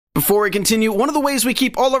Before we continue, one of the ways we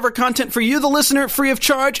keep all of our content for you, the listener, free of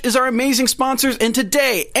charge is our amazing sponsors, and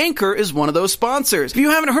today, Anchor is one of those sponsors. If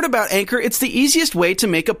you haven't heard about Anchor, it's the easiest way to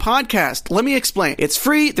make a podcast. Let me explain. It's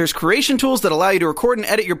free, there's creation tools that allow you to record and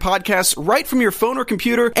edit your podcasts right from your phone or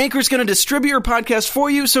computer. Anchor's going to distribute your podcast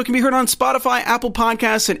for you so it can be heard on Spotify, Apple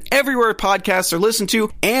Podcasts, and everywhere podcasts are listened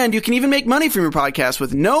to, and you can even make money from your podcast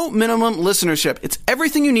with no minimum listenership. It's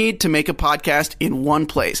everything you need to make a podcast in one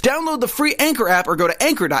place. Download the free Anchor app or go to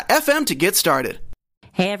anchor.fm to get started.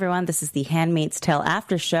 Hey everyone, this is the Handmaid's Tale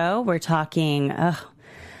After Show. We're talking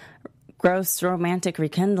gross romantic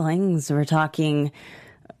rekindlings. We're talking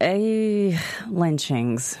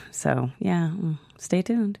lynchings. So yeah, stay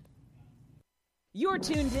tuned. You're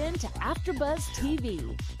tuned in to AfterBuzz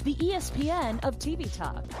TV, the ESPN of TV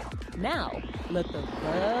talk. Now, let the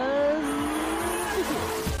buzz begin.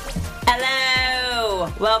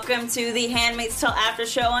 Hello! Welcome to the Handmaid's Tale After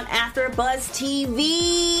Show on AfterBuzz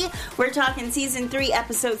TV. We're talking Season 3,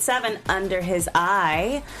 Episode 7, Under His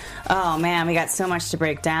Eye. Oh man, we got so much to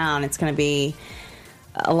break down. It's going to be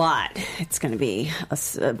a lot. It's going to be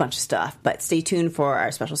a bunch of stuff. But stay tuned for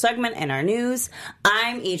our special segment and our news.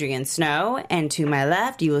 I'm Adrienne Snow, and to my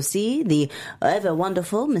left, you will see the ever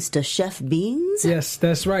wonderful Mr. Chef Beans. Yes,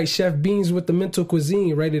 that's right. Chef Beans with the mental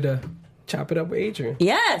cuisine, ready to chop it up with Adrienne.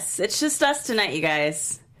 Yes, it's just us tonight, you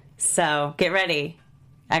guys. So get ready.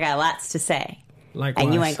 I got lots to say. Likewise.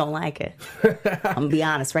 And you ain't gonna like it. I'm gonna be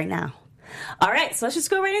honest right now. All right, so let's just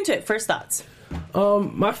go right into it. First thoughts.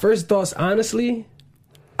 My first thoughts, honestly,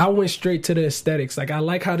 I went straight to the aesthetics. Like, I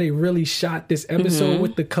like how they really shot this episode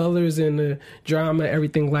with the colors and the drama,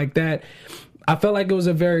 everything like that. I felt like it was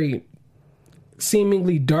a very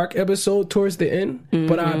seemingly dark episode towards the end,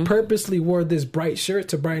 but I purposely wore this bright shirt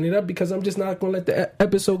to brighten it up because I'm just not going to let the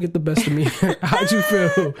episode get the best of me. How'd you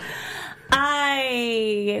feel?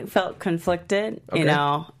 I felt conflicted, Okay. you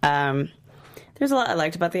know. There's a lot I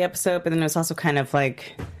liked about the episode, but then it was also kind of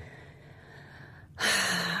like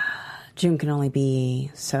June can only be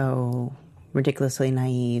so ridiculously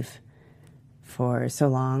naive for so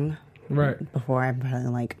long. Right. Before I probably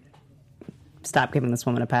like stop giving this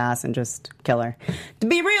woman a pass and just kill her. To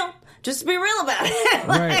be real. Just be real about it.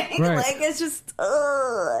 Right. Like it's just, it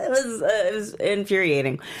was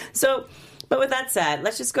infuriating. So, but with that said,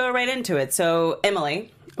 let's just go right into it. So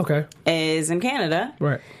Emily is in Canada.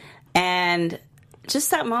 Right. And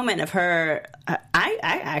just that moment of her, I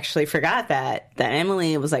actually forgot that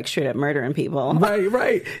Emily was like straight up murdering people.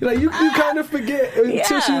 Right. Like you kind of forget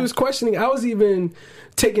until she was questioning. I was even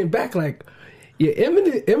taken back like, yeah,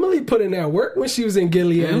 Emily put in that work when she was in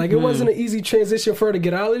Gilead. Like, it wasn't an easy transition for her to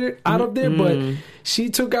get out of there, but she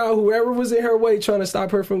took out whoever was in her way trying to stop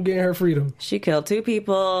her from getting her freedom. She killed 2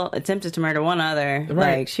 people, attempted to murder 1 other.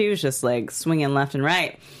 Right. Like, she was just, like, swinging left and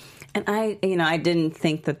right. And I didn't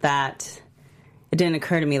think that it didn't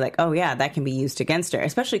occur to me, like, oh, yeah, that can be used against her.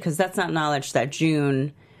 Especially because that's not knowledge that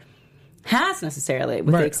June has necessarily,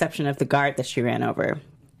 with the exception of the guard that she ran over.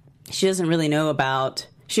 She doesn't really know about...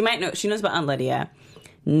 She might know. She knows about Aunt Lydia.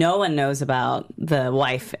 No one knows about the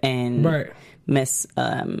wife and Miss.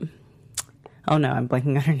 Oh no, I'm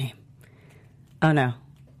blanking on her name. Oh no,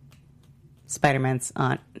 Spider-Man's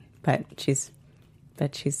aunt, but she's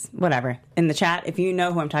whatever. In the chat, if you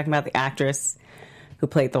know who I'm talking about, the actress who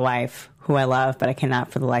played the wife, who I love, but I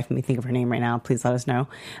cannot for the life of me think of her name right now. Please let us know.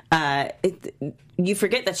 You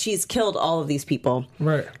forget that she's killed all of these people,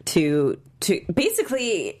 to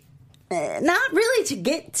basically. Not really to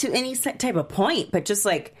get to any type of point, but just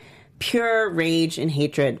like pure rage and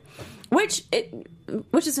hatred, which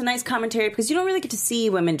is a nice commentary because you don't really get to see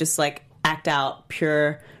women just like act out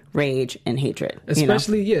pure rage and hatred.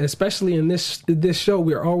 Especially in this show,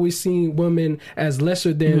 we're always seeing women as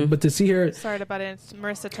lesser than, but to see her. Sorry about it. It's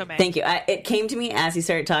Marissa Tomei. Thank you. It came to me as he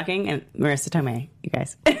started talking, and Marissa Tomei, you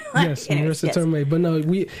guys. Yes, Marissa Tomei. But no,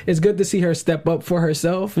 it's good to see her step up for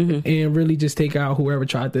herself and really just take out whoever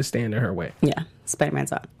tried to stand in her way. Yeah,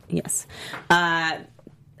 Spider-Man's on. Yes.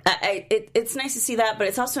 It's nice to see that, but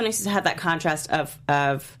it's also nice to have that contrast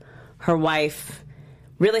of her wife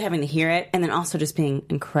really having to hear it, and then also just being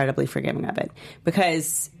incredibly forgiving of it.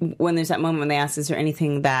 Because when there's that moment when they ask, is there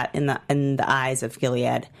anything that in the eyes of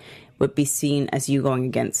Gilead would be seen as you going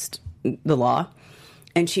against the law?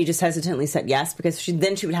 And she just hesitantly said yes, because she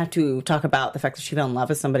would have to talk about the fact that she fell in love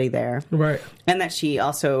with somebody there. Right. And that she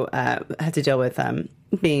also had to deal with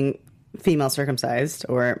being female circumcised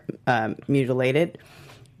or mutilated,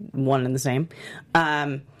 one and the same.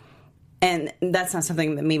 And that's not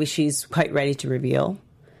something that maybe she's quite ready to reveal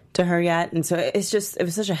to her yet. And so it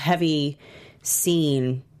was such a heavy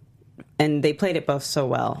scene, and they played it both so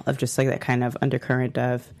well, of just like that kind of undercurrent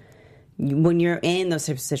of when you're in those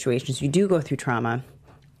types of situations, you do go through trauma,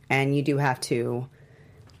 and you do have to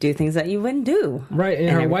do things that you wouldn't do. Right, and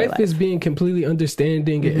her wife is being completely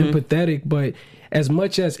understanding and empathetic, but as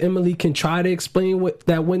much as Emily can try to explain what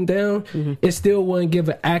that went down, it still wouldn't give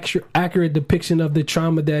an accurate depiction of the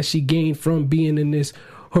trauma that she gained from being in this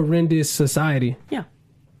horrendous society. Yeah.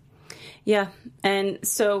 Yeah, and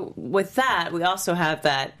so with that, we also have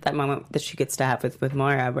that moment that she gets to have with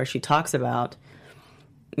Moira, where she talks about,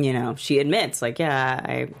 you know, she admits, like, yeah,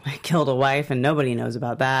 I killed a wife and nobody knows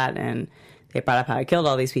about that, and they brought up how I killed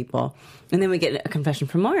all these people. And then we get a confession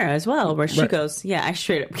from Moira as well, where she goes, yeah, I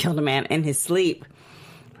straight up killed a man in his sleep.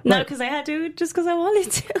 Not because I had to, just because I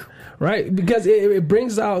wanted to. Right, because it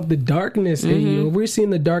brings out the darkness in you. We're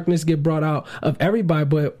seeing the darkness get brought out of everybody,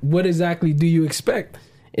 but what exactly do you expect?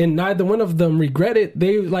 And neither one of them regret it.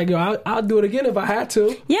 They like, yo, I'll do it again if I had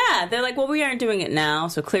to. Yeah, they're like, well, we aren't doing it now,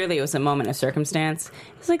 so clearly it was a moment of circumstance.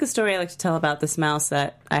 It's like a story I like to tell about this mouse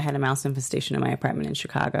that I had a mouse infestation in my apartment in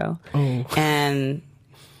Chicago. Oh. And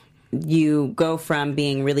you go from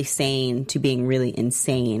being really sane to being really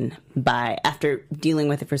insane after dealing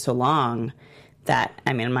with it for so long that,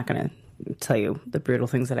 I mean, I'm not going to tell you the brutal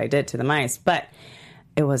things that I did to the mice, but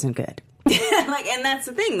it wasn't good. And that's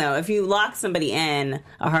the thing, though. If you lock somebody in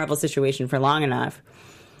a horrible situation for long enough,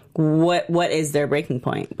 what is their breaking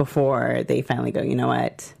point before they finally go, you know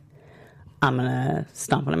what? I'm going to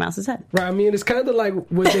stomp on a mouse's head. Right. I mean, it's kind of like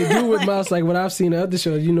what they do with mouse, like what I've seen in other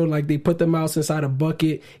shows, you know, like they put the mouse inside a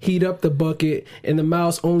bucket, heat up the bucket, and the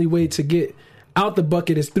mouse only way to get out the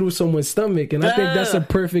bucket is through someone's stomach. And I think that's a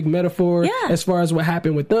perfect metaphor as far as what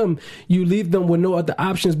happened with them. You leave them with no other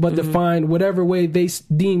options but to find whatever way they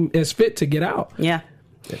deem as fit to get out. Yeah.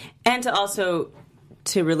 And to also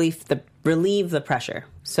to relieve the pressure.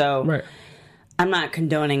 So I'm not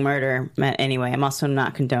condoning murder anyway. I'm also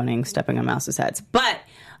not condoning stepping on mouse's heads. But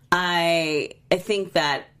I think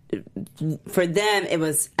that for them it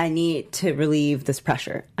was, I need to relieve this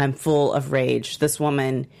pressure. I'm full of rage. This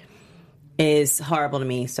woman is horrible to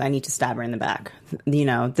me, so I need to stab her in the back. You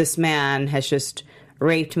know, this man has just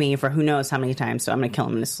raped me for who knows how many times, so I'm going to kill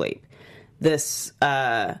him in his sleep. This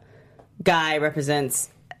guy represents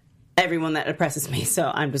everyone that oppresses me, so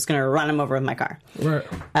I'm just going to run him over with my car. Right.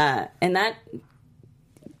 And that,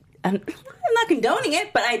 I'm not condoning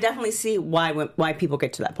it, but I definitely see why people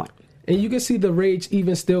get to that point. And you can see the rage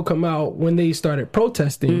even still come out when they started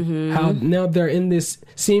protesting. How now they're in this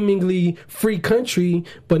seemingly free country,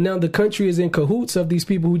 but now the country is in cahoots of these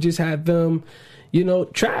people who just had them, you know,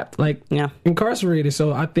 trapped, like incarcerated.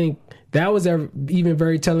 So I think that was even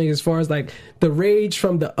very telling as far as like the rage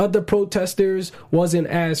from the other protesters wasn't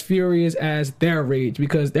as furious as their rage,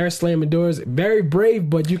 because they're slamming doors, very brave,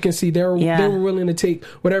 but you can see they were willing to take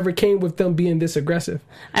whatever came with them being this aggressive.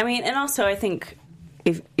 I mean, and also I think,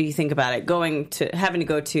 if you think about it, having to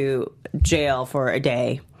go to jail for a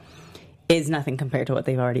day is nothing compared to what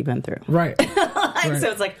they've already been through. Right. So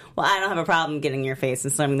it's like, well, I don't have a problem getting in your face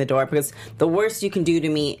and slamming the door, because the worst you can do to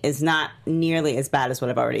me is not nearly as bad as what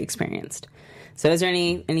I've already experienced. So is there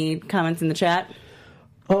any comments in the chat?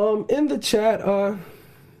 In the chat,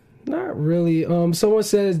 not really. Someone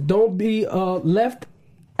says, don't be left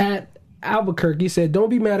at Albuquerque. Said, don't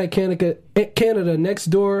be mad at Canada. Next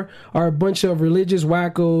door are a bunch of religious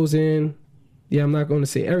wackos, and I'm not going to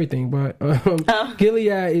say everything, but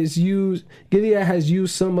Gilead has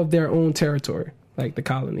used some of their own territory, like the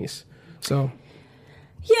colonies. So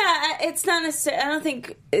it's not necessarily, I don't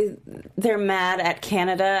think they're mad at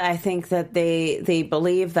Canada. I think that they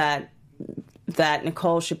believe that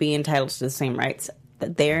Nicole should be entitled to the same rights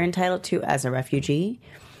that they're entitled to as a refugee.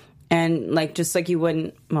 And like, just like you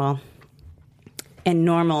wouldn't, well, in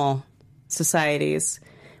normal societies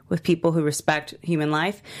with people who respect human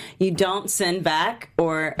life, you don't send back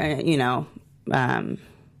or,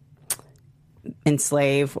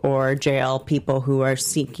 enslave or jail people who are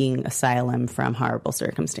seeking asylum from horrible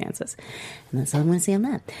circumstances. And that's all I'm going to say on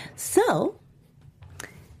that. So,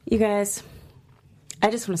 you guys,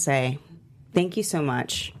 I just want to say thank you so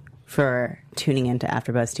much for tuning into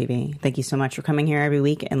AfterBuzz TV. Thank you so much for coming here every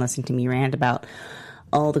week and listening to me rant about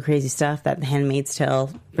all the crazy stuff that The Handmaid's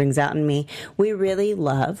Tale brings out in me. We really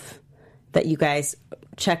love that you guys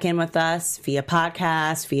check in with us via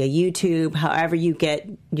podcast, via YouTube, however you get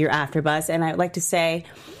your AfterBuzz. And I would like to say,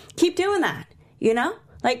 keep doing that, you know?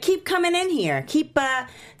 Like, keep coming in here. Keep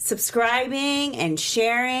subscribing and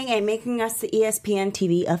sharing and making us the ESPN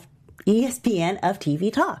of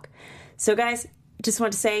TV talk. So, guys, just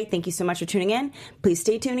want to say thank you so much for tuning in. Please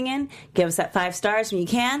stay tuning in. Give us that 5 stars when you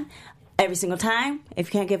can. every single time. If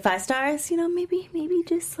you can't get 5 stars, maybe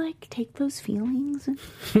just like take those feelings and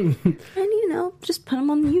just put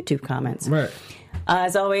them on the YouTube comments. Right.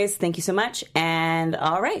 As always, thank you so much. And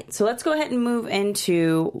all right, so let's go ahead and move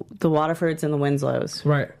into the Waterfords and the Winslows.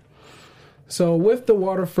 Right. So with the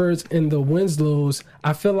Waterfords and the Winslows,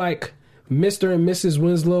 I feel like Mr. and Mrs.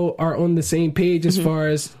 Winslow are on the same page as far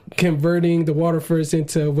as converting the Waterfords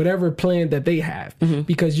into whatever plan that they have.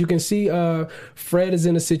 Because you can see Fred is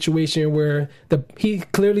in a situation where he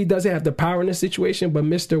clearly doesn't have the power in the situation, but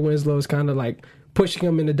Mr. Winslow is kind of like pushing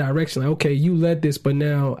him in the direction like, okay, you led this, but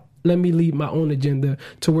now let me lead my own agenda.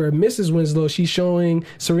 To where Mrs. Winslow, she's showing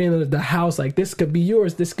Serena the house, like, this could be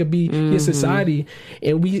yours, this could be your society.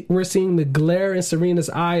 And we're seeing the glare in Serena's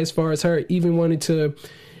eye as far as her even wanting to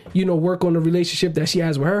work on the relationship that she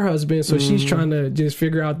has with her husband. So she's trying to just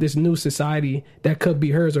figure out this new society that could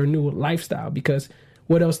be hers or new lifestyle, because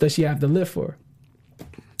what else does she have to live for?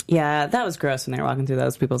 Yeah, that was gross when they were walking through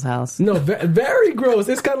those people's house. No, very gross.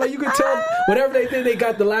 It's kind of like you could tell whatever they did, they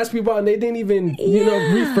got the last people out and they didn't even,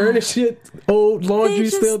 refurnish it. Old laundry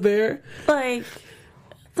still there. Like,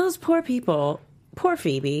 those poor people. Poor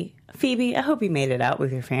Phoebe. Phoebe, I hope you made it out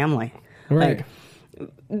with your family. Right. Like,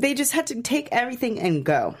 they just had to take everything and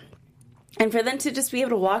go. And for them to just be able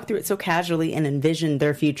to walk through it so casually and envision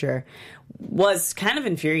their future was kind of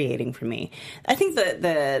infuriating for me. I think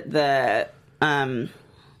the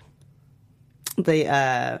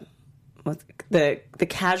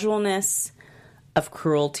casualness of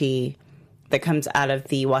cruelty that comes out of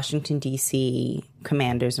the Washington, D.C.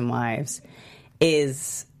 commanders and wives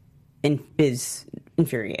is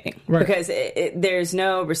infuriating. Right. Because there's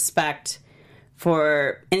no respect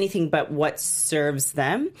for anything but what serves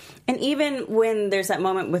them. And even when there's that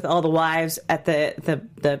moment with all the wives at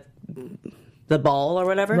the ball or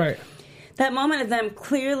whatever, right, that moment of them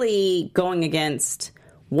clearly going against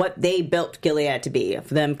what they built Gilead to be, of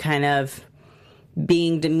them kind of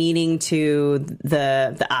being demeaning to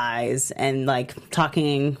the eyes and like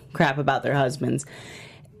talking crap about their husbands.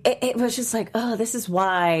 It was just like, oh, this is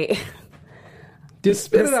why. Just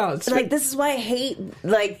spit it out. Like, this is why I hate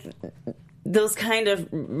like those kind of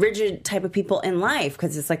rigid type of people in life,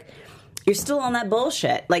 because it's like you're still on that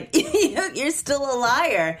bullshit. Like you're still a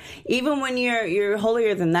liar, even when you're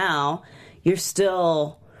holier than thou. You're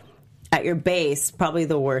still at your base probably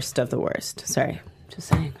the worst of the worst. Sorry, just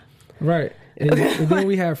saying. Right. And then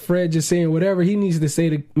we have Fred just saying whatever he needs to say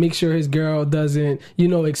to make sure his girl doesn't,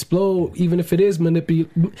 explode, even if it is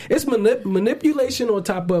manipulation on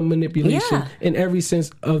top of manipulation in every sense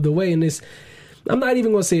of the way. And I'm not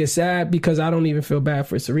even going to say it's sad, because I don't even feel bad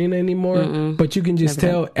for Serena anymore, but you can just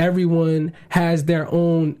tell everyone has their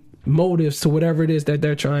own motives to whatever it is that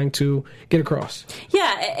they're trying to get across.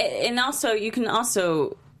 Yeah. And also, you can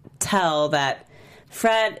also tell that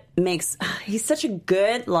Fred he's such a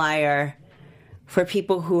good liar for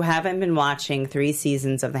people who haven't been watching 3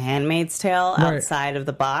 seasons of The Handmaid's Tale outside of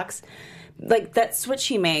the box. Like, that switch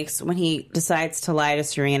he makes when he decides to lie to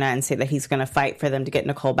Serena and say that he's going to fight for them to get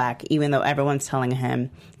Nicole back, even though everyone's telling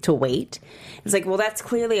him to wait. It's like, well, that's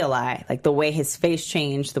clearly a lie. Like, the way his face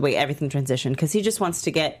changed, the way everything transitioned, because he just wants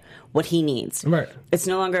to get what he needs. Right. It's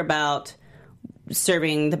no longer about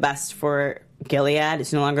serving the best for Gilead.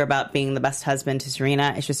 It's no longer about being the best husband to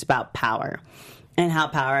Serena. It's just about power. And how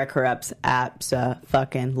power corrupts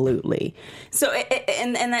abso-fucking-lutely. So,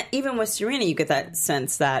 and that even with Serena, you get that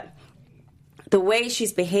sense that the way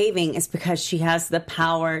she's behaving is because she has the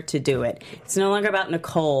power to do it. It's no longer about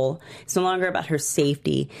Nicole. It's no longer about her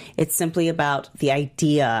safety. It's simply about the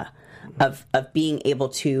idea of being able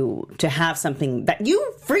to have something that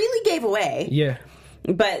you freely gave away. Yeah.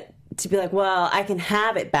 But to be like, well, I can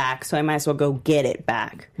have it back, so I might as well go get it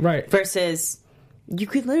back. Right. Versus, you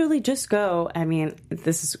could literally just go, I mean,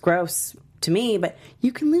 this is gross to me, but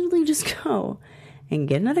you can literally just go and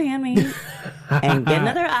get another handmaid and get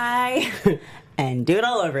another eye and do it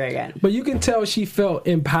all over again. But you can tell she felt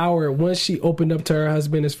empowered once she opened up to her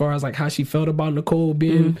husband as far as like how she felt about Nicole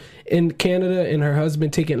being in Canada and her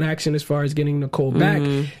husband taking action as far as getting Nicole back.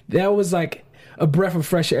 That was like a breath of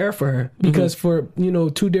fresh air for her, because for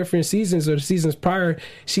 2 different seasons or the seasons prior,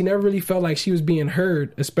 she never really felt like she was being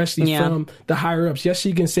heard, especially from the higher ups. Yes,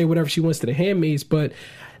 she can say whatever she wants to the handmaids, but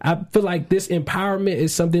I feel like this empowerment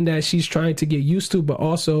is something that she's trying to get used to, but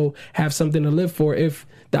also have something to live for if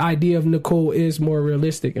the idea of Nicole is more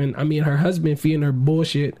realistic. And I mean, her husband feeding her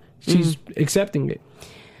bullshit, she's accepting it.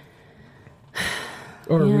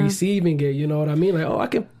 Or receiving it, you know what I mean? Like, oh, I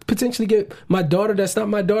can potentially get my daughter that's not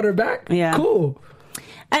my daughter back? Yeah. Cool.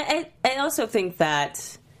 I also think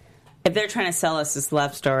that if they're trying to sell us this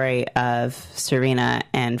love story of Serena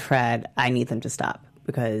and Fred, I need them to stop.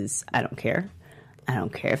 because I don't care. I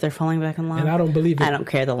don't care if they're falling back in love. And I don't believe it. I don't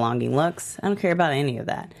care the longing looks. I don't care about any of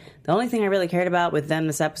that. The only thing I really cared about with them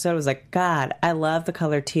this episode was like, God, I love the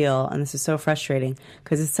color teal, and this is so frustrating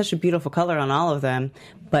because it's such a beautiful color on all of them,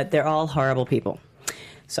 but they're all horrible people.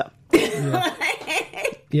 So.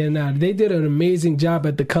 Yeah, they did an amazing job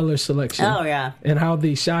at the color selection. Oh, yeah. And how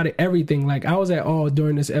they shot it, everything. Like, I was at all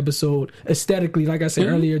during this episode, aesthetically, like I said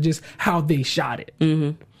earlier, just how they shot it.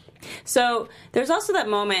 Mm-hmm. So there's also that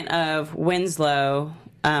moment of Winslow,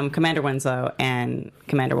 Commander Winslow and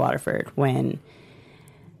Commander Waterford, when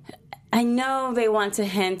I know they want to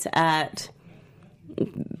hint at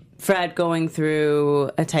Fred going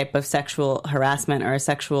through a type of sexual harassment or a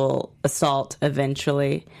sexual assault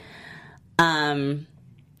eventually.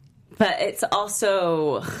 But it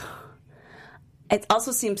also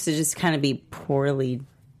seems to just kind of be poorly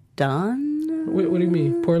done. What do you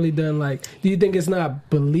mean? Poorly done? Like, do you think it's not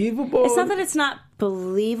believable? It's not that it's not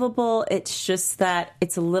believable. It's just that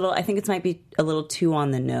it's a little, I think it might be a little too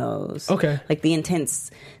on the nose. Okay. Like the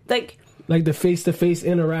intense, like the face-to-face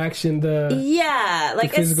interaction,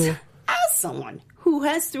 like physical. As someone who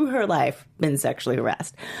has through her life been sexually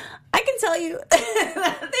harassed, I can tell you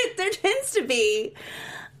that there tends to be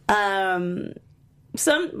some,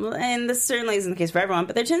 and this certainly isn't the case for everyone,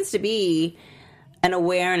 but there tends to be an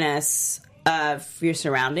awareness of your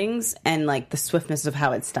surroundings and like the swiftness of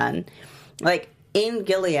how it's done. Like in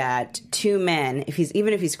Gilead, two men,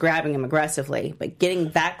 even if he's grabbing him aggressively, but getting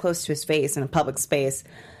that close to his face in a public space,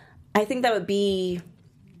 I think that would be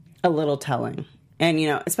a little telling. And,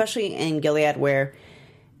 especially in Gilead where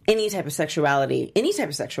any type of sexuality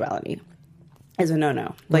is a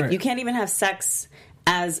no-no. Like, right. You can't even have sex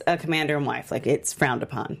as a commander and wife. Like, it's frowned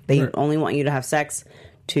upon. They only want you to have sex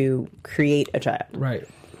to create a child. Right.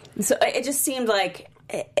 So it just seemed like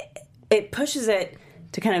it pushes it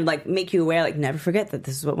to kind of, like, make you aware, like, never forget that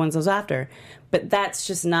this is what Winslow's after. But that's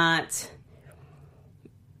just not...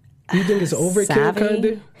 Do you think it's overkill, kind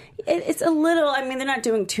of? It's a little... I mean, they're not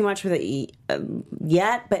doing too much with it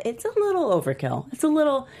yet, but it's a little overkill. It's a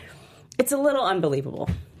little unbelievable,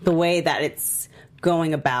 the way that it's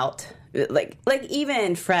going about. Like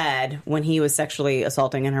even Fred, when he was sexually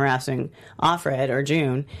assaulting and harassing Offred or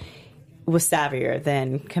June, was savvier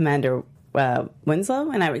than Commander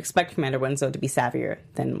Winslow, and I would expect Commander Winslow to be savvier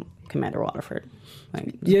than Commander Waterford.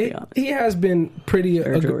 Like, he has been pretty.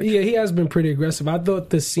 He has been pretty aggressive. I thought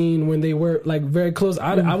the scene when they were like very close,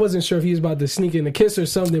 I wasn't sure if he was about to sneak in a kiss or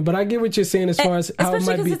something. But I get what you're saying as far as how it might be.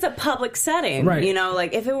 Especially because it's a public setting, right?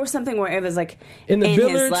 Like if it were something where it was like in the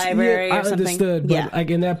village, his library or something. I understood, but like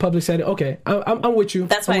in that public setting, okay, I'm with you.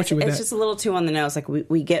 That's why it's just a little too on the nose. Like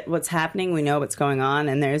we get what's happening, we know what's going on,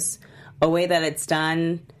 and there's a way that it's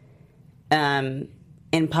done.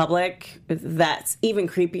 In public, that's even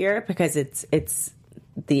creepier because it's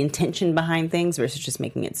the intention behind things versus just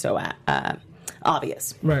making it so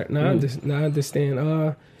obvious. Right. Now I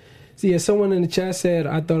understand. Someone in the chat said,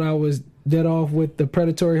 I thought I was dead off with the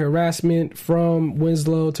predatory harassment from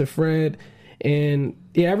Winslow to Fred. And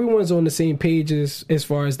everyone's on the same page as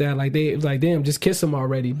far as that. Like damn, just kiss him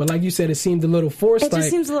already. But like you said, it seemed a little forced. It just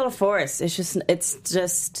seems a little forced. It's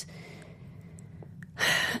just...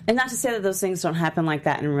 And not to say that those things don't happen like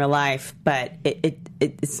that in real life, but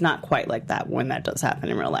it's not quite like that when that does happen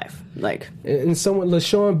in real life. Like, and someone,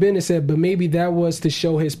 LaShawn Bennett said, but maybe that was to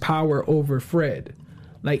show his power over Fred.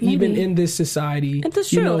 Like maybe. Even in this society,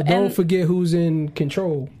 don't forget who's in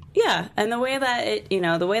control. Yeah, and the way that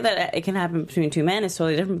it can happen between two men is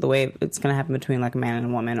totally different from the way it's going to happen between like a man and a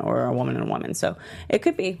woman or a woman and a woman. So it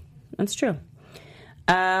could be. That's true.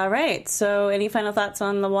 Right. So, any final thoughts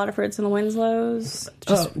on the Waterfords and the Winslows?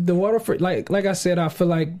 The Waterford, like I said, I feel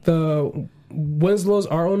like the Winslows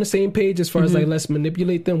are on the same page as far as like let's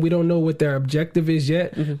manipulate them. We don't know what their objective is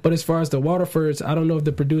yet, but as far as the Waterfords, I don't know if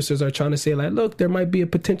the producers are trying to say like, look, there might be a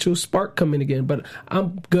potential spark coming again. But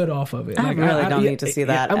I'm good off of it. I really don't need to see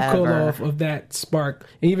that. I'm cool off of that spark.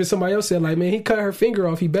 And even somebody else said like, man, he cut her finger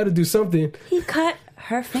off. He better do something. He cut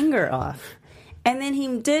her finger off. And then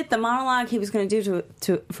he did the monologue he was going to do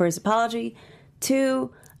for his apology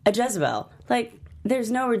to a Jezebel. Like, there's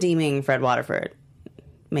no redeeming Fred Waterford.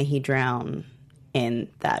 May he drown in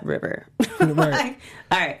that river. Right.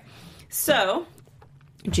 All right. So,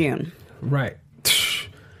 June. Right.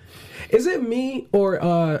 Is it me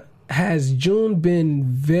or has June been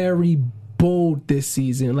very bold this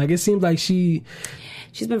season? Like, it seems like she's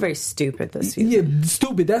been very stupid this season. Yeah,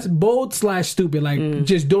 stupid. That's bold / stupid. Like,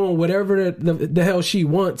 just doing whatever the hell she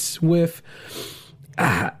wants with...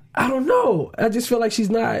 I don't know. I just feel like she's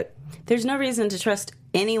not... There's no reason to trust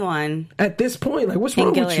anyone... At this point. Like, what's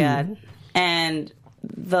wrong with you? And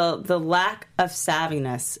the lack of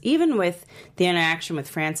savviness, even with the interaction with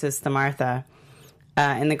Frances the Martha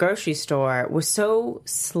in the grocery store, was so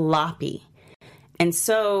sloppy. And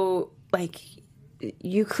so, like,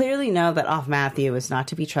 you clearly know that Off Matthew is not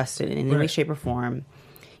to be trusted in any way, shape, or form.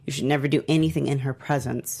 You should never do anything in her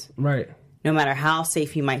presence. Right. No matter how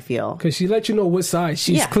safe you might feel. Because she let you know what side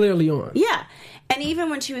she's clearly on. Yeah. And even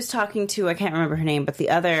when she was talking to, I can't remember her name, but the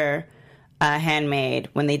other handmaid,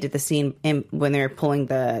 when they did the scene when they were pulling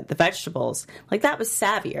the vegetables, like, that was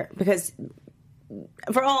savvier. Because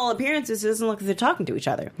for all appearances, it doesn't look like they're talking to each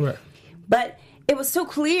other. Right. But it was so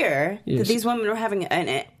clear that these women were having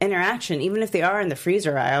an interaction, even if they are in the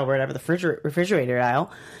freezer aisle or whatever, the refrigerator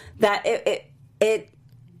aisle, that it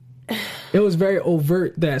was very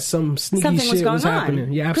overt that some sneaky shit was happening.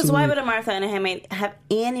 On. Yeah, absolutely. Because why would a Martha and a handmaid have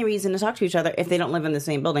any reason to talk to each other if they don't live in the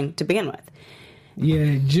same building to begin with?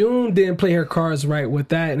 Yeah, June didn't play her cards right with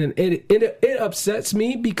that, and it upsets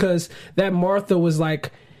me because that Martha was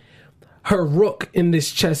like her rook in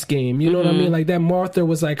this chess game. You know what I mean? Like, that Martha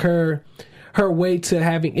was like her way to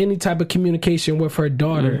having any type of communication with her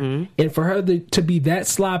daughter. And for her to be that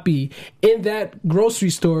sloppy in that grocery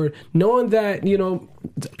store, knowing that, you know,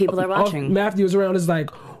 people are watching, Matthew was around, is like,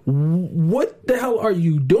 what the hell are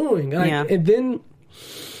you doing? Like, and then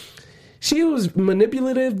she was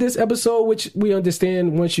manipulative this episode, which we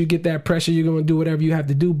understand. Once you get that pressure, you're going to do whatever you have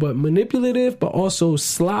to do. But manipulative, but also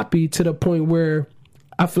sloppy to the point where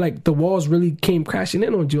I feel like the walls really came crashing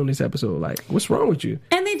in on June this episode. Like, what's wrong with you?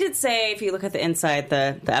 And they did say, if you look at the inside,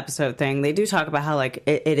 the episode thing, they do talk about how, like,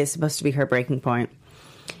 it is supposed to be her breaking point.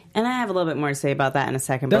 And I have a little bit more to say about that in a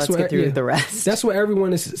second, but let's get through the rest. That's what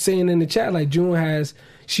everyone is saying in the chat. Like,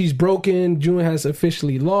 she's broken. June has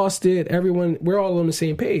officially lost it. Everyone, we're all on the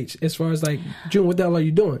same page as far as, like, June, what the hell are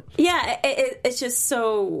you doing? Yeah, it's just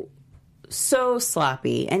so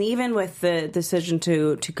sloppy. And even with the decision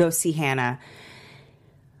to go see Hannah,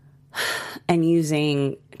 and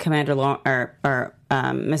using Commander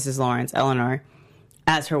Mrs. Lawrence, Eleanor,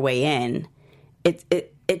 as her way in, it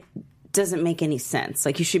doesn't make any sense.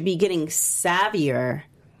 Like, you should be getting savvier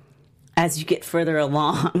as you get further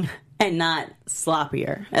along and not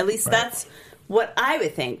sloppier. At least that's what I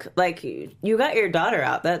would think. Like, you got your daughter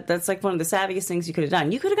out. That's like one of the savviest things you could have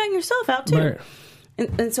done. You could have gotten yourself out too. Right.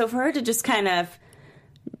 And so for her to just kind of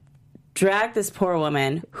drag this poor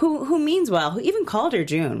woman who means well, who even called her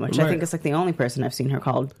June, which I think is like the only person I've seen her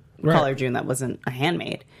call her June that wasn't a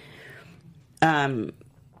handmaid.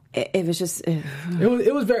 It was just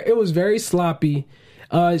it was very sloppy.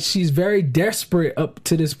 She's very desperate up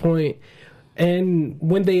to this point, and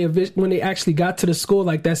when they actually got to the school,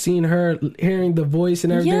 like that, seeing her hearing the voice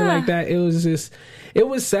and everything like that, it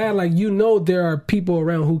was sad. Like, you know, there are people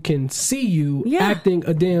around who can see you acting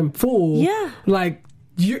a damn fool. Yeah, like,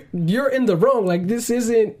 you're in the wrong. Like, this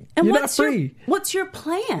isn't. And you're not free. What's your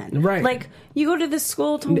plan? Right. Like, you go to the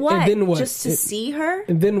school to what? And then what? Just to see her?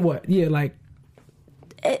 And then what? Yeah, like,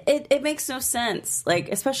 it makes no sense. Like,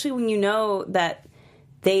 especially when you know that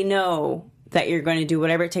they know that you're going to do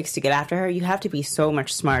whatever it takes to get after her. You have to be so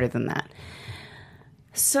much smarter than that.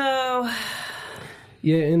 So,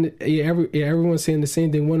 everyone's saying the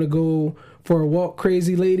same thing. Want to go for a walk,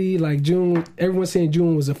 crazy lady? Like, June, everyone's saying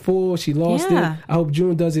June was a fool. She lost it. I hope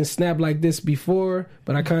June doesn't snap like this before,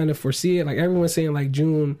 but I kind of foresee it. Like, everyone's saying, like,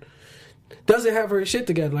 June doesn't have her shit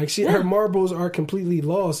together. Like, her marbles are completely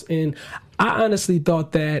lost. And I honestly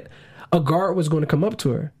thought that a guard was going to come up to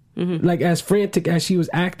her. Like, as frantic as she was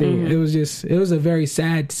acting, it was a very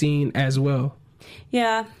sad scene as well.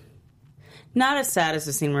 Yeah. Not as sad as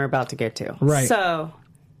the scene we're about to get to. Right. So,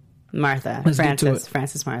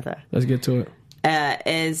 Frances Martha. Let's get to it.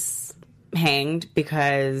 Is hanged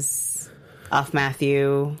because Off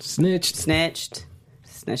Matthew snitched.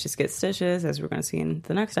 Snitches get stitches, as we're going to see in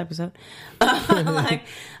the next episode.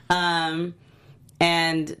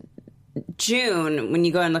 And June, when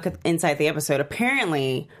you go and look at inside the episode,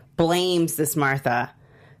 apparently blames this Martha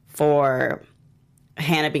for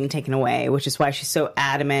Hannah being taken away, which is why she's so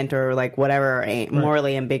adamant, or like whatever,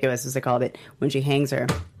 morally ambiguous as they called it, when she hangs her.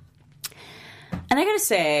 And I gotta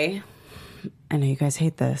say, I know you guys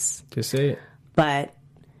hate this. Just say it. But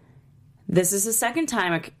this is the second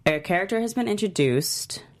time a character has been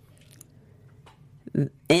introduced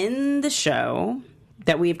in the show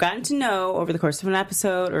that we've gotten to know over the course of an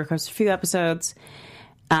episode or course of a few episodes,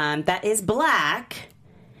 that is black,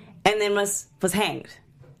 and then was hanged.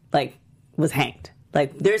 Like, was hanged.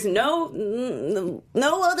 Like, there's no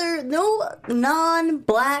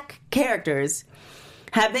non-black characters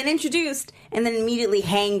have been introduced and then immediately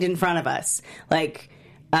hanged in front of us. Like,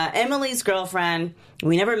 Emily's girlfriend,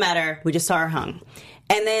 we never met her, we just saw her hung.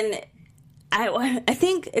 And then I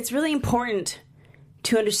think it's really important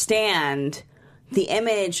to understand the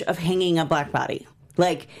image of hanging a black body.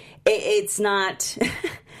 Like, it's not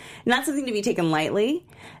not something to be taken lightly.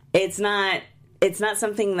 It's not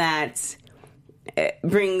something that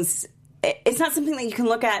brings. It's not something that you can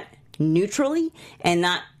look at neutrally and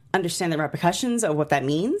not understand the repercussions of what that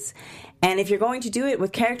means. And if you're going to do it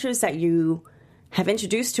with characters that you have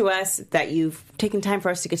introduced to us, that you've taken time for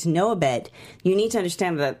us to get to know a bit, you need to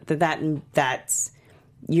understand that's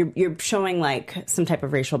you're showing like some type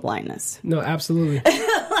of racial blindness. No, absolutely.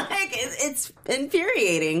 Like, it's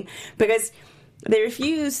infuriating because they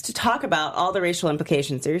refuse to talk about all the racial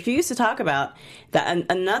implications. They refuse to talk about that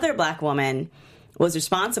another black woman was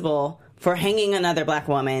responsible for hanging another black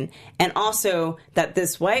woman, and also that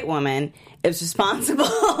this white woman is responsible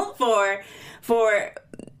for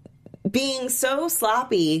being so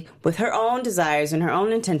sloppy with her own desires and her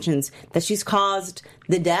own intentions that she's caused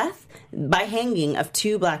the death by hanging of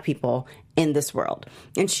 2 black people in this world.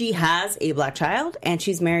 And she has a black child, and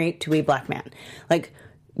she's married to a black man. Like,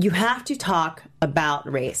 you have to talk about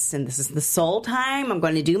race, and this is the sole time I'm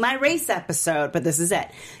going to do my race episode, but this is it.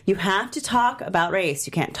 You have to talk about race.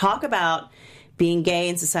 You can't talk about being gay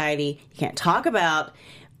in society. You can't talk about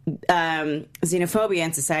xenophobia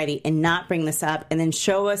in society and not bring this up and then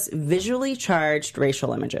show us visually charged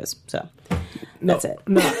racial images. So that's it.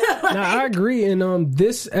 No, I agree. And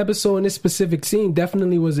this episode and this specific scene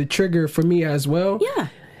definitely was a trigger for me as well. Yeah.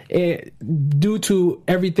 And due to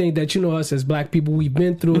everything that, you know, us as black people, we've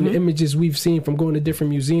been through and the images we've seen from going to different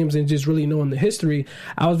museums and just really knowing the history,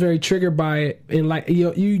 I was very triggered by it. And like,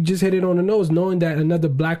 you just hit it on the nose, knowing that another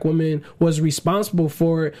black woman was responsible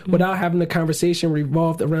for it without having the conversation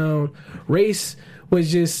revolved around race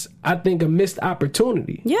was just, I think, a missed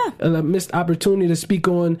opportunity. Yeah. A missed opportunity to speak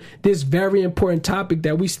on this very important topic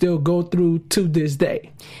that we still go through to this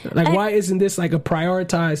day. Like, why isn't this like a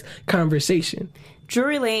prioritized conversation?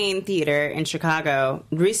 Drury Lane Theater in Chicago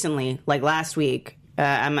recently, like last week,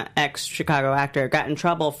 I'm an ex-Chicago actor, got in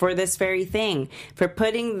trouble for this very thing, for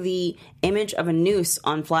putting the image of a noose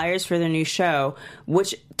on flyers for their new show,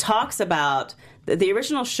 which talks about, the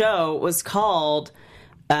original show was called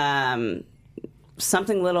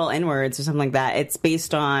something little N-words or something like that. It's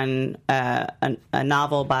based on a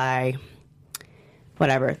novel by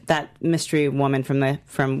whatever, that mystery woman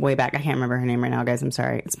from way back. I can't remember her name right now, guys. I'm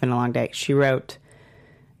sorry. It's been a long day. She wrote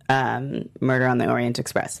Murder on the Orient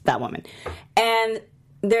Express, that woman. And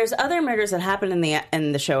there's other murders that happen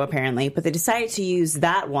in the show apparently, but they decided to use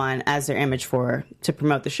that one as their image to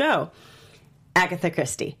promote the show. Agatha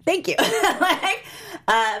Christie. Thank you.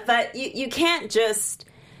 But you can't just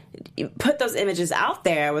put those images out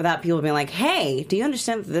there without people being like, hey, do you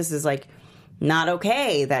understand that this is like not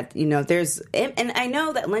okay? That, you know, and I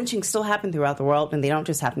know that lynchings still happen throughout the world and they don't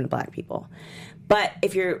just happen to black people. But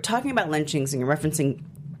if you're talking about lynchings and you're referencing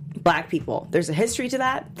black people, there's a history to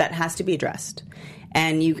that has to be addressed.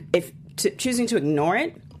 And choosing to ignore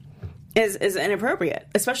it is inappropriate,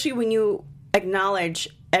 especially when you acknowledge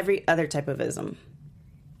every other type of ism.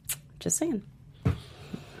 Just saying.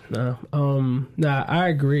 I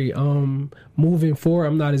agree. Moving forward,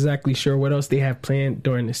 I'm not exactly sure what else they have planned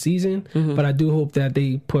during the season, but I do hope that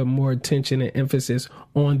they put more attention and emphasis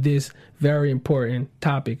on this very important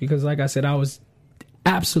topic, because like I said, I was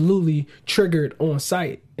absolutely triggered on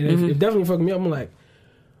sight, and it definitely fucked me up. I'm like,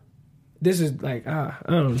 this is like, I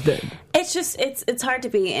don't know. It's just, it's hard to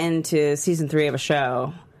be into season 3 of a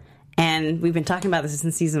show. And we've been talking about this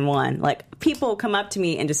since season 1. Like, people come up to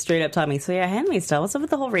me and just straight up tell me, so yeah, Handmaid's Tale, what's up with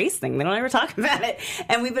the whole race thing? They don't ever talk about it.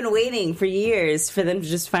 And we've been waiting for years for them to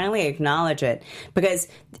just finally acknowledge it. Because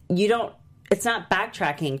it's not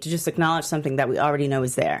backtracking to just acknowledge something that we already know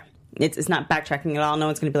is there. It's not backtracking at all. No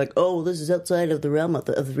one's going to be like, oh, this is outside of the realm of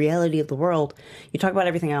the reality of the world. You talk about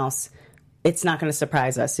everything else. It's not going to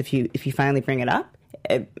surprise us if you finally bring it up.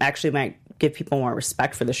 It actually might give people more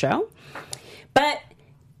respect for the show. But,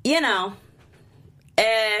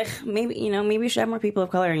 maybe you should have more people of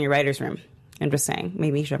color in your writer's room. I'm just saying,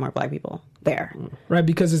 maybe you should have more black people there. Right,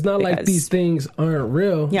 because it's not like these things aren't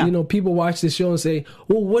real. Yeah. You know, people watch this show and say,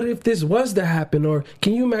 well, what if this was to happen? Or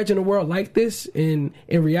can you imagine a world like this? In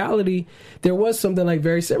reality, there was something like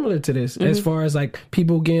very similar to this, as far as like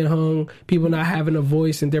people getting hung, people not having a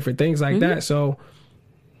voice and different things like that. So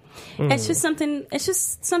it's just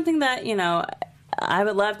something that, I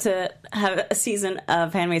would love to have a season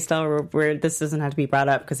of Handmaid's Tale where this doesn't have to be brought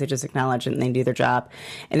up, because they just acknowledge it and they do their job.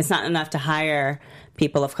 And it's not enough to hire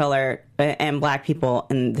people of color and black people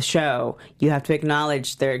in the show. You have to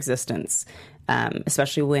acknowledge their existence,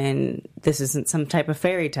 especially when this isn't some type of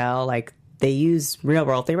fairy tale. Like, they use real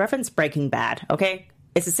world. They reference Breaking Bad, okay?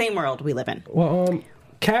 It's the same world we live in. Well,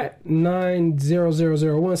 Cat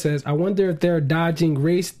 90001 says, I wonder if they're dodging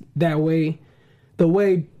race that way, the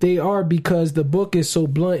way they are, because the book is so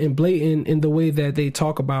blunt and blatant in the way that they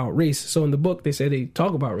talk about race. So in the book, they say they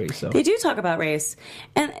talk about race. So they do talk about race,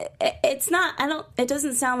 and it's not. It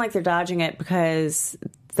doesn't sound like they're dodging it, because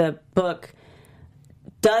the book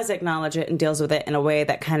does acknowledge it and deals with it in a way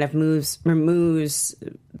that kind of removes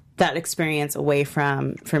that experience away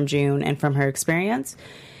from June and from her experience.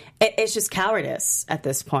 It's just cowardice at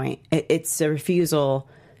this point. It's a refusal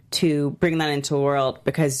to bring that into the world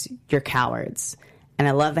because you're cowards. And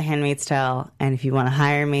I love The Handmaid's Tale, and if you want to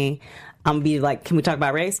hire me, I'm going to be like, can we talk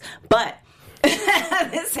about race? But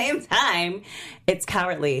at the same time, it's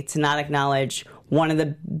cowardly to not acknowledge one of the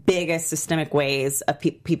biggest systemic ways of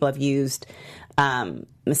people have used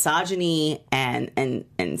misogyny and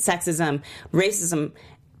sexism. Racism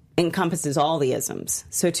encompasses all the isms.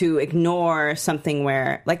 So to ignore something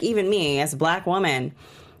where, like, even me as a black woman,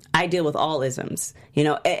 I deal with all isms, you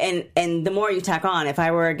know, and the more you tack on, if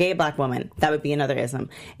I were a gay black woman, that would be another ism.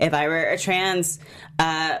 If I were a trans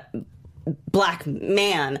black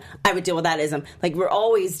man, I would deal with that ism. Like, we're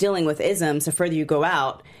always dealing with isms the further you go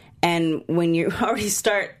out. And when you already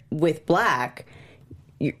start with black,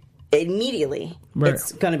 immediately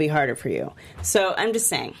it's going to be harder for you. So I'm just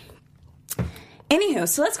saying. Anywho,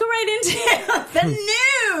 so let's go right into the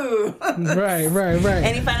news. Right.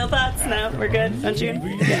 Any final thoughts? No, we're good on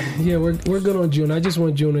June? Yeah, we're good on June. I just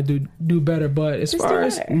want June to do better. But as far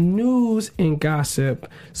as news and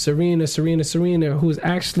gossip, Serena, who's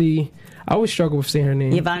actually... I always struggle with saying her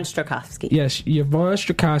name. Yvonne Strahovski. Yes, Yvonne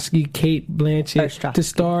Strahovski, Kate Blanchett, to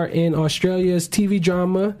star in Australia's TV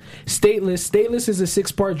drama Stateless. Stateless is a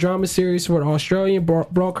 6-part drama series for the Australian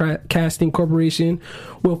Broadcasting Corporation.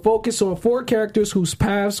 Will focus on 4 characters whose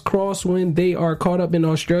paths cross when they are caught up in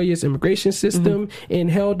Australia's immigration system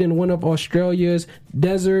and held in one of Australia's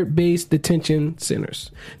desert-based detention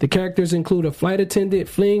centers. The characters include a flight attendant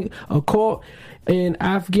fleeing a cult, an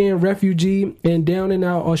Afghan refugee, and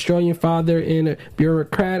down-and-out Australian father, and a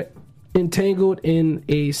bureaucrat entangled in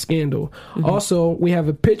a scandal. Also, we have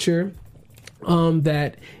a picture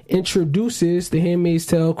that introduces The Handmaid's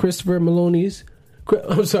Tale, Christopher Maloney.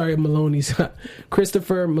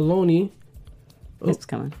 It's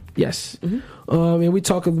coming. Yes. And we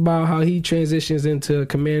talk about how he transitions into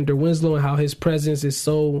Commander Winslow and how his presence is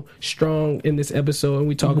so strong in this episode. And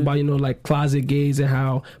we talk about, you know, like closet gays and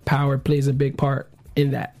how power plays a big part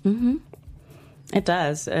in that. It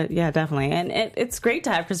does. Yeah, definitely. And it's great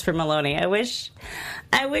to have Christopher Maloney. I wish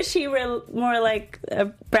he were more like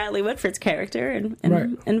Bradley Whitford's character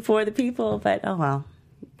and for the people, but oh well.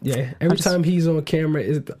 Yeah, every time he's on camera,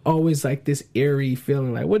 it's always like this eerie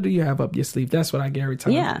feeling. Like, what do you have up your sleeve? That's what I get every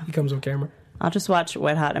time he comes on camera. I'll just watch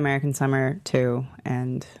Wet Hot American Summer too,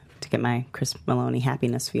 and to get my Chris Maloney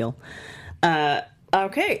happiness feel.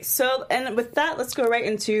 Okay, so and with that, let's go right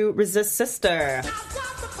into Resist Sister.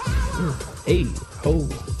 Hey, ho,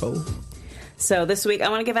 ho. So this week, I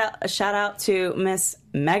want to give out a shout out to Miss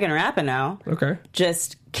Megan Rapinoe. Okay,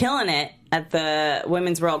 just killing it at the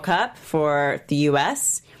Women's World Cup for the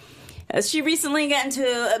U.S. She recently got into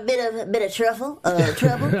a bit of trouble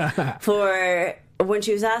for when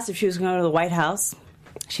she was asked if she was going to the White House.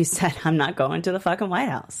 She said, "I'm not going to the fucking White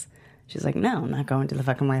House." She's like, "No, I'm not going to the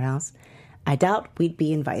fucking White House. I doubt we'd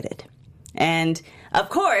be invited." And of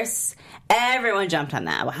course, everyone jumped on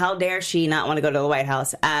that. Well, how dare she not want to go to the White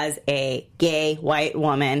House as a gay white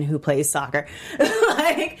woman who plays soccer?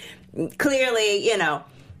 Like, clearly, you know,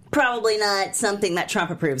 probably not something that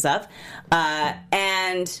Trump approves of.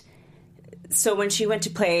 And so when she went to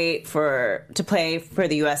play for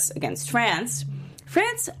the U.S. against France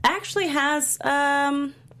actually has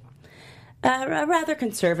a rather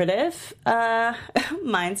conservative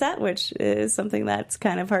mindset, which is something that's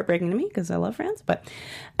kind of heartbreaking to me because I love France.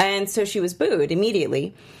 And so she was booed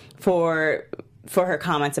immediately for her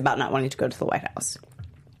comments about not wanting to go to the White House.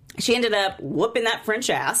 She ended up whooping that French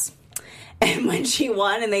ass. And when she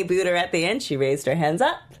won and they booed her at the end, she raised her hands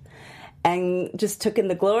up and just took in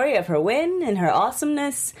the glory of her win and her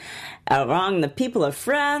awesomeness among the people of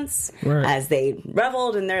France as they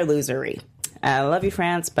reveled in their losery. I love you,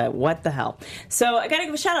 France, but what the hell? So I got to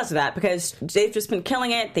give a shout out to that because they've just been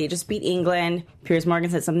killing it. They just beat England. Piers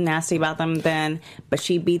Morgan said something nasty about them then, but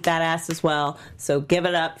she beat that ass as well. So give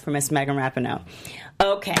it up for Miss Megan Rapinoe.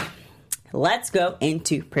 Okay. Let's go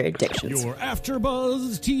into predictions. Your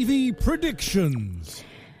AfterBuzz TV predictions.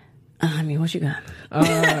 I mean, what you got?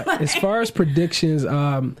 As far as predictions,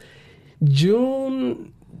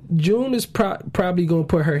 June is probably going to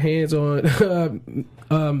put her hands on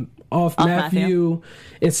off Matthew.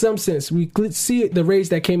 In some sense, we could see the rage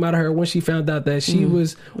that came out of her when she found out that she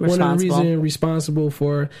was one of the reasons responsible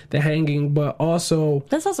for the hanging, but also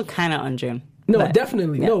that's also kind of on June. No, but,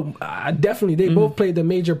 definitely. Yeah. No, definitely. They both played a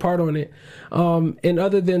major part on it. And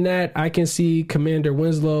other than that, I can see Commander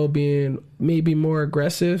Winslow being maybe more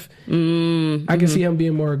aggressive. I can see him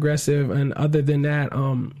being more aggressive. And other than that,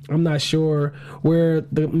 I'm not sure where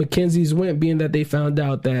the Mackenzies went, being that they found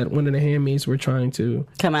out that one of the handmaids were trying to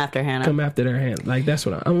come after Hannah. Come after their hand. Like, that's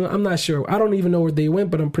what I'm not sure. I don't even know where they went,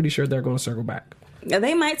 but I'm pretty sure they're going to circle back.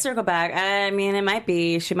 They might circle back. I mean, it might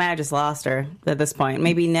be she might have just lost her at this point.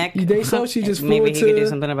 Maybe Nick. You think so? She just maybe he could do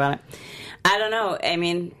something about it. I don't know. I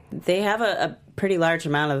mean, they have a pretty large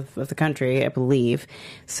amount of the country, I believe.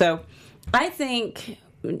 So I think,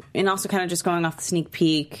 and also kind of just going off the sneak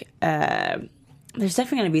peek, there's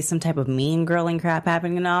definitely going to be some type of mean girling crap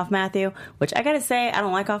happening off Matthew, which I got to say, I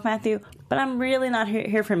don't like off Matthew, but I'm really not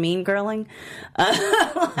here for mean girling.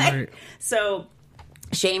 Right. So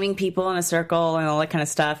shaming people in a circle and all that kind of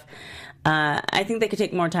stuff. I think they could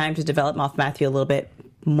take more time to develop off Matthew a little bit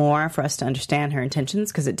more for us to understand her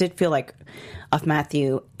intentions, because it did feel like off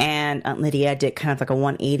Matthew and Aunt Lydia did kind of like a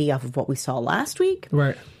 180 off of what we saw last week.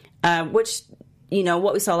 Right. Which, you know,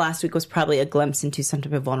 what we saw last week was probably a glimpse into some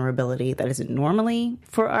type of vulnerability that isn't normally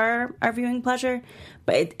for our viewing pleasure,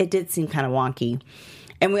 but it did seem kind of wonky.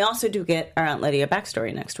 And we also do get our Aunt Lydia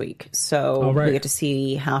backstory next week. So we get to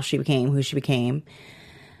see how she became who she became.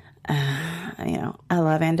 You know, I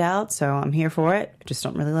love Ann Dowd, so I'm here for it. I just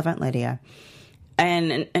don't really love Aunt Lydia.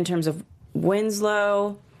 And in terms of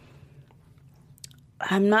Winslow,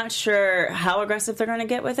 I'm not sure how aggressive they're going to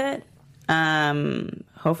get with it.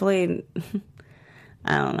 Hopefully,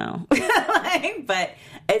 I don't know. But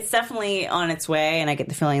it's definitely on its way, and I get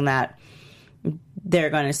the feeling that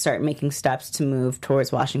they're going to start making steps to move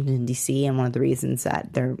towards Washington, D.C., and one of the reasons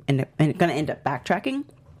that they're going to end up backtracking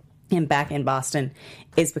and back in Boston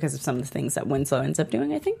is because of some of the things that Winslow ends up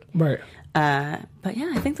doing, I think. Right. But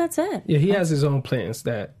yeah, I think that's it. Yeah, he has his own plans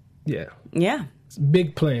Yeah. It's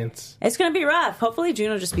big plans. It's going to be rough. Hopefully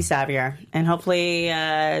June will just be savvier. And hopefully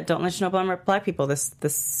don't let Chernobyl and Black people this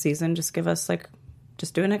season. Just give us,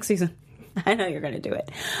 just do it next season. I know you're going to do it.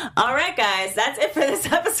 All right, guys. That's it for this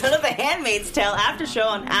episode of The Handmaid's Tale After Show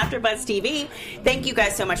on AfterBuzz TV. Thank you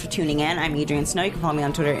guys so much for tuning in. I'm Adrienne Snow. You can follow me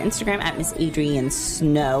on Twitter and Instagram at Miss Adrienne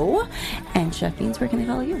Snow. And Chef Beans, where can they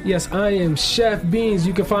follow you? Yes, I am Chef Beans.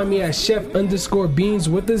 You can find me at Chef_Beans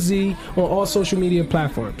with a Z on all social media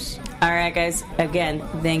platforms. All right, guys. Again,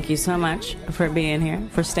 thank you so much for being here,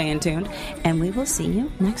 for staying tuned. And we will see you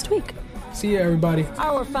next week. See you, everybody.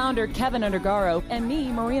 Our founder, Kevin Undergaro, and me,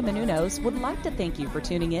 Maria Menounos, would like to thank you for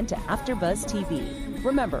tuning in to AfterBuzz TV.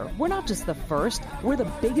 Remember, we're not just the first, we're the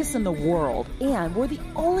biggest in the world, and we're the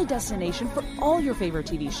only destination for all your favorite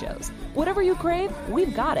TV shows. Whatever you crave,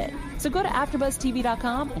 we've got it. So go to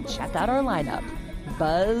AfterBuzzTV.com and check out our lineup.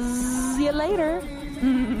 Buzz you later.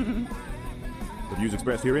 The views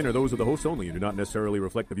expressed herein are those of the hosts only and do not necessarily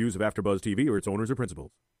reflect the views of AfterBuzz TV or its owners or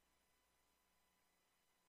principals.